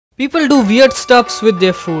People do weird stuffs with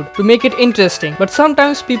their food to make it interesting, but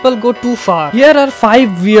sometimes people go too far. Here are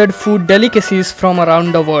 5 weird food delicacies from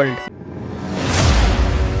around the world.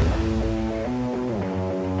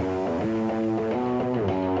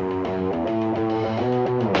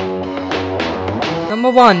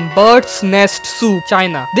 Number 1. Bird's Nest Soup,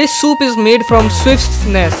 China. This soup is made from swift's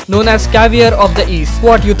nest, known as caviar of the East.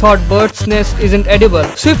 What, you thought bird's nest isn't edible?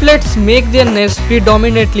 Swiftlets make their nest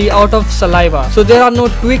predominantly out of saliva, so there are no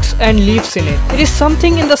twigs and leaves in it. It is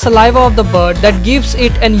something in the saliva of the bird that gives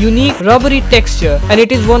it an unique rubbery texture, and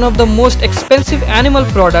it is one of the most expensive animal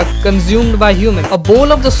products consumed by humans. A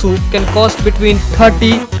bowl of the soup can cost between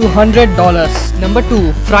 $30 to $100. Number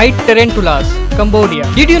 2. Fried tarantulas,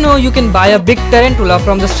 Cambodia. Did you know you can buy a big tarantula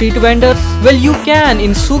from the street vendors? Well, you can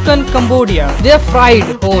in Sukan, Cambodia. They are fried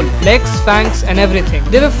whole, legs, fangs and everything.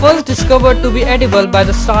 They were first discovered to be edible by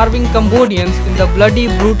the starving Cambodians in the bloody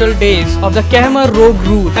brutal days of the Khmer Rouge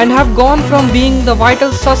rule, and have gone from being the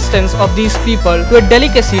vital sustenance of these people to a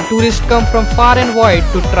delicacy tourists come from far and wide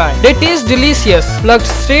to try. They taste delicious, plucked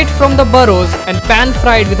straight from the burrows and pan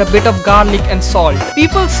fried with a bit of garlic and salt.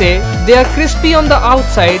 People say they are crispy on the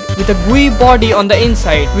outside with a gooey body on the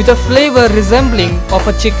inside with a flavor resembling of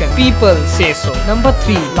a chicken. People say so. Number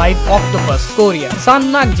 3. Live octopus, Korea.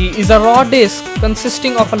 Sanakji is a raw dish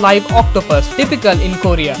consisting of a live octopus, typical in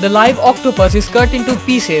Korea. The live octopus is cut into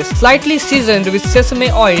pieces, slightly seasoned with sesame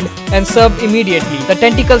oil and served immediately, the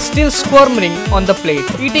tentacles still squirming on the plate.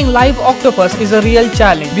 Eating live octopus is a real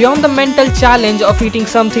challenge, beyond the mental challenge of eating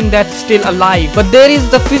something that's still alive. But there is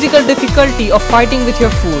the physical difficulty of fighting with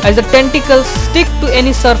your food, as the tentacles stick to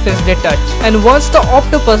any surface they touch, and once the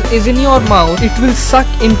octopus is in your mouth, it will suck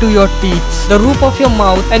into your teeth, the roof of your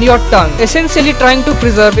mouth and your tongue, essentially trying to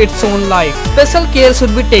preserve its own life. Special care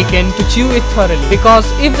should be taken to chew it thoroughly, because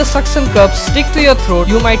if the suction cups stick to your throat,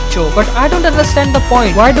 you might choke. But I don't understand the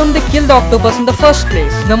point. Why don't they kill the octopus in the first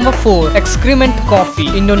place? Number 4. Excrement coffee,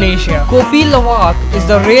 Indonesia. Kopi Luwak is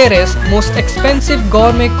the rarest, most expensive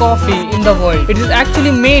gourmet coffee in the world. It is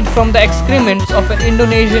actually made from the excrements of an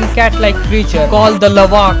Indonesian cat-like creature called the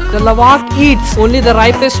Luwak. The Luwak eats only the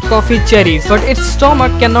ripest coffee cherries, but its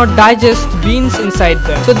stomach cannot digest beans inside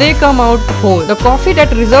them, so they come out whole. The coffee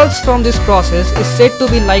that results from this process is said to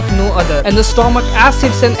be like no other, and the stomach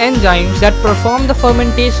acids and enzymes that perform the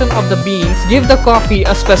fermentation of the beans give the coffee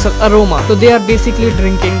a special aroma, so they are basically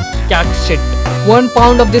drinking cat shit. 1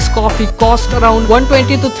 pound of this coffee costs around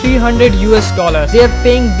 $120 to $300 US. They are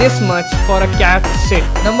paying this much for a cat shit.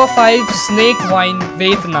 Number 5. Snake wine,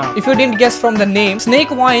 Vietnam. If you didn't guess from the name, snake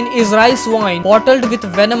wine is rice wine bottled with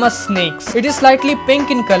venomous snakes. It is slightly pink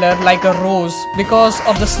in color like a rose because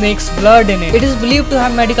of the snake's blood in it. It is believed to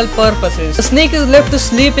have medical purposes. The snake is left to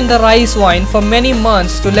sleep in the rice wine for many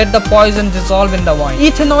months to let the poison dissolve in the wine.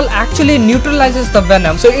 Ethanol actually neutralizes the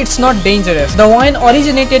venom, so it's not dangerous. The wine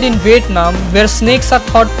originated in Vietnam, where snakes are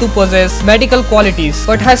thought to possess medical qualities,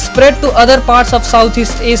 but has spread to other parts of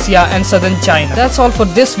Southeast Asia and southern China. That's all for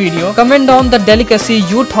this video. Comment down the delicacy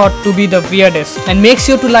you thought to be the weirdest, and make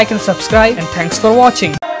sure to like and subscribe, and thanks for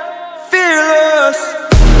watching.